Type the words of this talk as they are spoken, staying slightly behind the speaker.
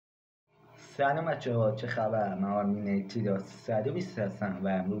سلام بچه‌ها، چه خبر؟ من آرمین 320 هستم و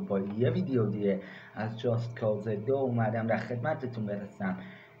امروز با یه ویدیو دیگه از جاست کاز 2 اومدم در خدمتتون برسم.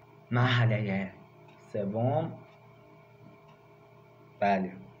 مرحله سوم،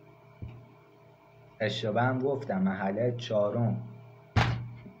 بله اشتباه هم گفتم، مرحله چهارم.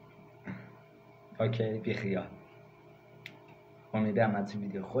 اوکی بیخیال. امیدوارم از این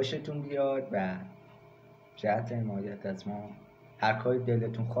ویدیو خوشتون بیاد و جهت حمایت از ما هر کاری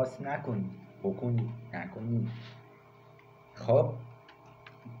دلتون خواست نکنید، بکنید نکنید. خب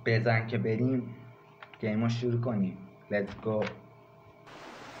بزن که بریم گیمو شروع کنیم. Let's go.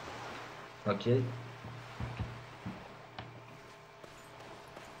 اوکی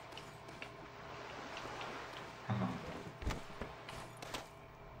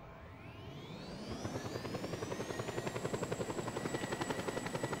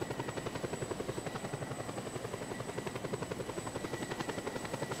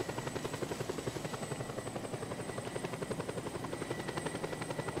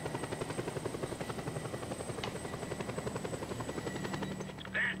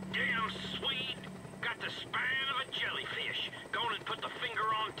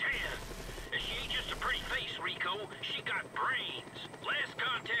She got brains. Last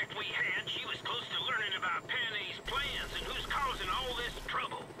contact we had, she was close to learning about Panay's plans and who's causing all this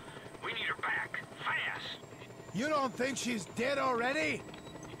trouble. We need her back, fast. You don't think she's dead already?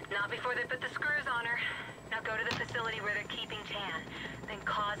 Not before they put the screws on her. Now go to the facility where they're keeping Tan. Then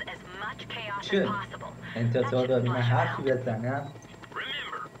cause as much chaos as possible. انتظار داریم حرفی بزنم.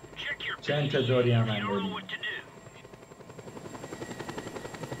 Remember, check your چه انتظاری هم من you don't know داریم؟ what to do.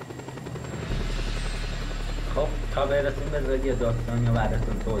 خب تا برسیم بذارید یه داستانی رو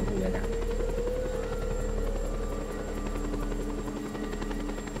براتون توضیح بدم.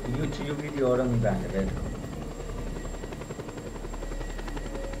 یوتیوب ویدیو رو میبنده بلکن.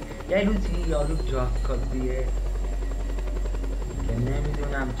 یه روزی یارو جاست کازیه که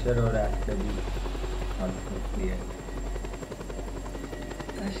نمیدونم چرا رفته بود آسکوزیه.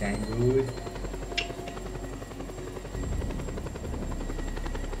 قشنگ بود.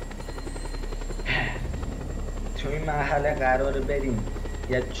 تو این مرحله قراره بریم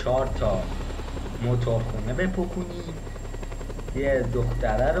یه 4 تا موتورخونه بپکنیم، یه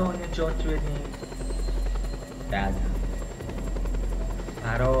دختره رو نجات بدیم، بعد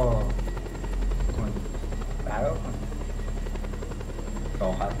فرار کنیم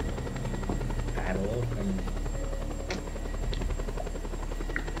راحت فرار کنیم.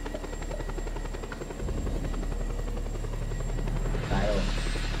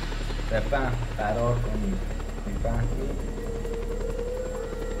 بفهم فرار کنیم. میفهمی؟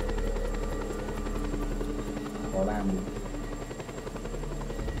 حالم بود.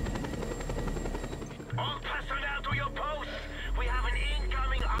 All personnel to your posts. We have an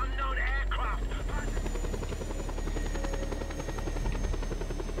incoming unknown aircraft.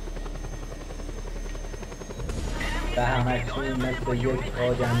 و همکنون مثل یک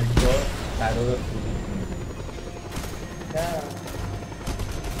آدمزاد قرار فرود کنیم.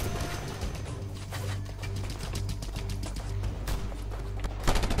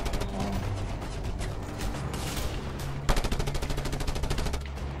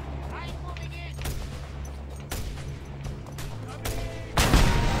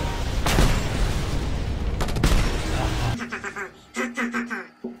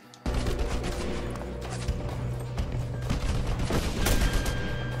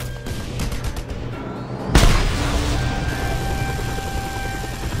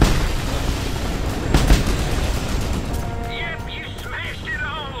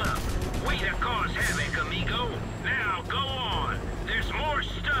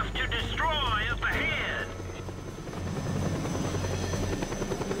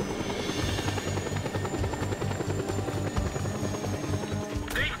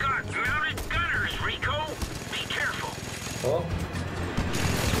 خب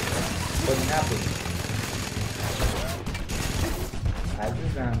خود نبود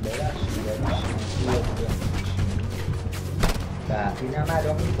عزیزم، ببخشید و اینم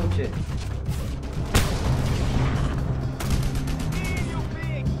الان میپوچه.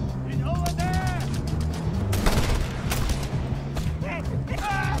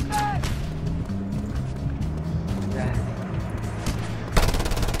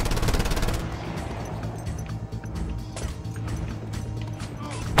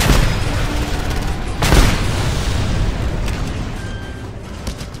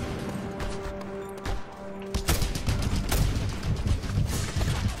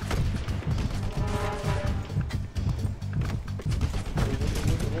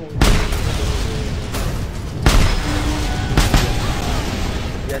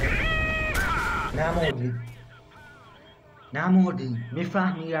 نمردی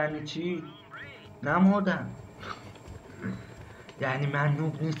میفهمی یعنی چی؟ نمردم یعنی من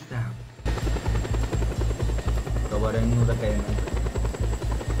نوب نیستم. دوباره این نور قرمز.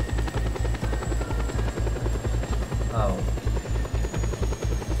 آو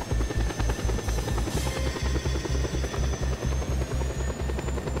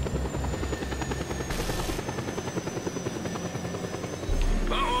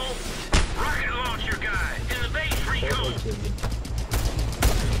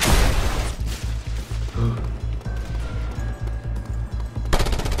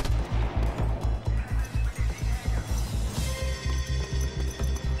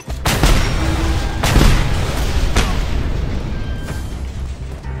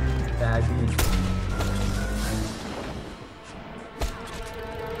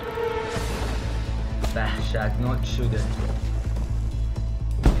وحشتناک شده.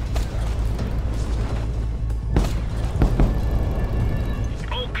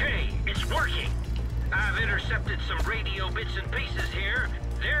 Okay, it's working. I've intercepted some radio bits and pieces here.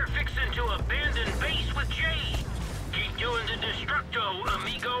 They're fixing to abandon base with Jade. Keep doing the destructo,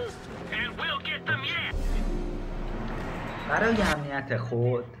 amigo, and we'll get them yet. برای امنیت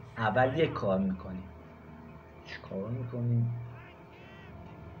خود اول یک کار میکنیم. چه کار میکنیم؟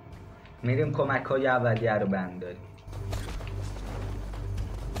 میریم کمک های اولیه رو برداریم.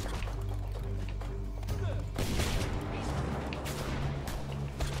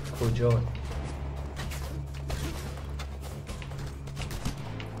 کجا؟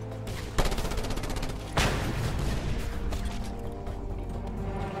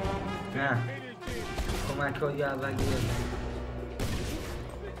 نه کمک های اولیه.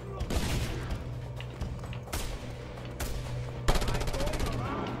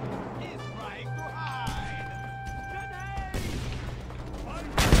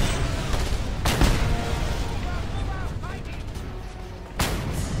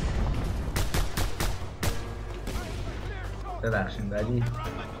 ببخشید ولی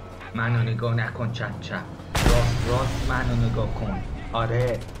منو نگاه نکن چپ چپ، راست منو نگاه کن.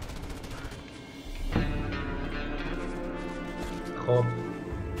 آره خب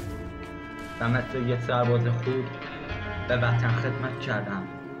و مثل یه سرباز خوب به وطن خدمت کردم.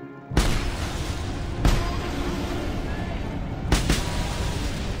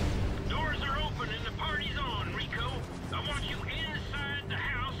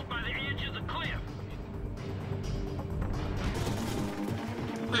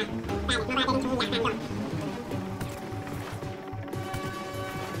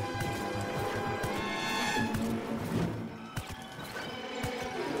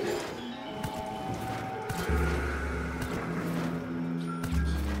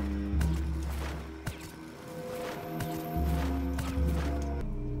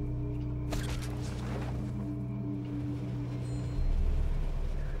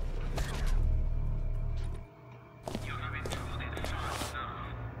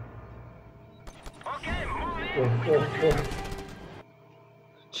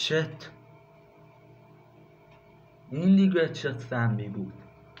 چت این دیگه چه سمی بود.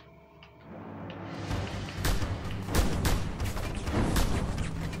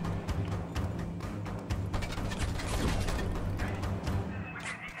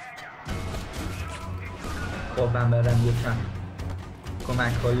 خب من برم یکم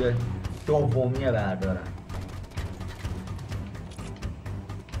کمک های دومیه بردارم.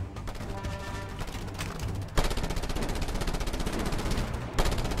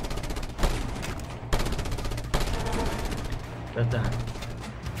 بزن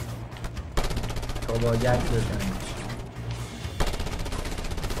تو باید بزنی.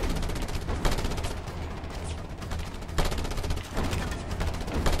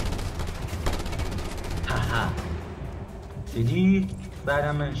 هاها دیدی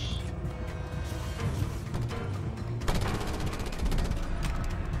برمش.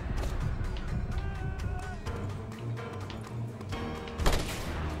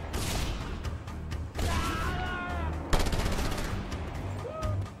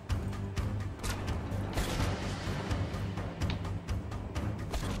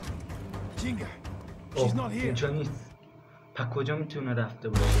 اینجا نیست. پس کجا میتونه رفته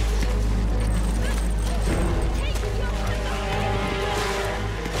باشه؟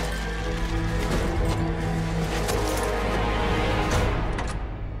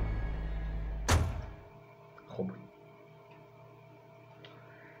 خب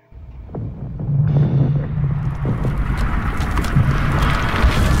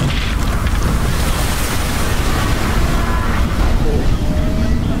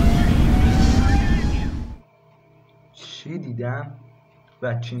چی دیدم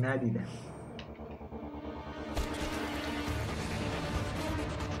و چی ندیدم.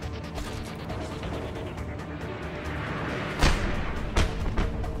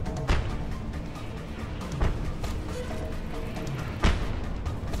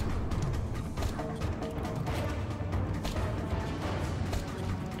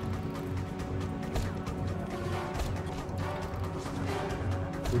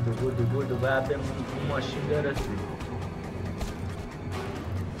 و باید بمونی تو ماشین برسی.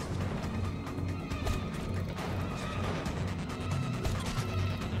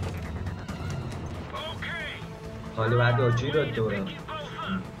 حالا باید آجی رو دورم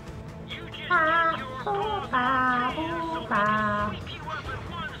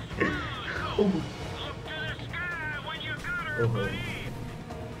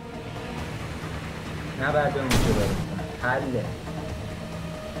نه بعد اونجا برسن حله.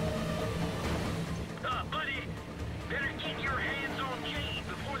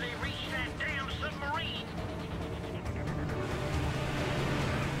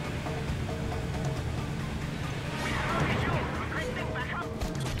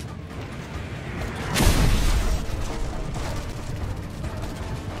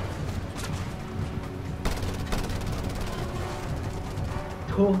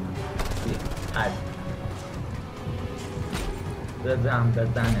 تو حد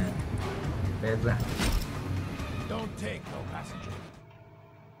بزنه بزن. Don't take no passenger.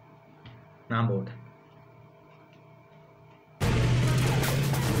 من بردم.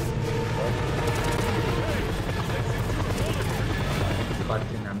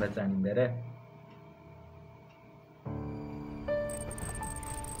 خواستینم بزنیم بره.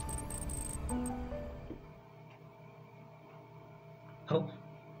 خب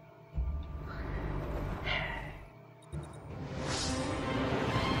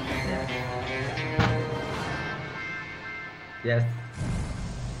یس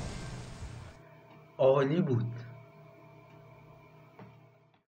عالی بود.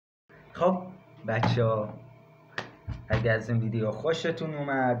 خب بچه ها اگر از این ویدیو خوشتون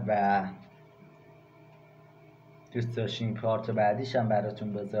اومد و دوست داشتین پارت بعدیش هم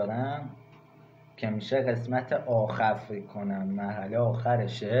براتون بذارم که میشه قسمت آخر فکر کنم مرحله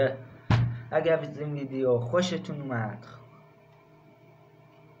آخرشه، اگر از این ویدیو خوشتون اومد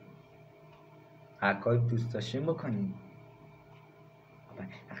هر کاری دوست داشتین بکنین.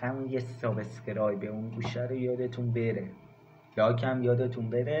 همون یه سابسکرایب اون گوشه رو یادتون بره، لایک هم یادتون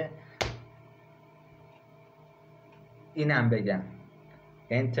بره. اینم بگم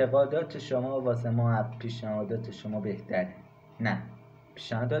انتقادات شما واسه ما پیشنهادات شما بهتره. نه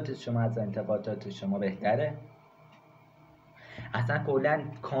پیشنهادات شما از انتقادات شما بهتره. اصلا کلا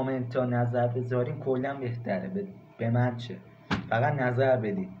کامنت ها نظر بذارین کلا بهتره. به من چه، فقط نظر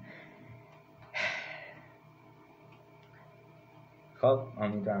بدین. خب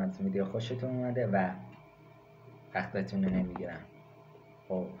امیدوارم از ویدیو خوشتون اومده و وقتتون رو نمیگیرم.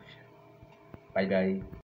 خوش بای بای.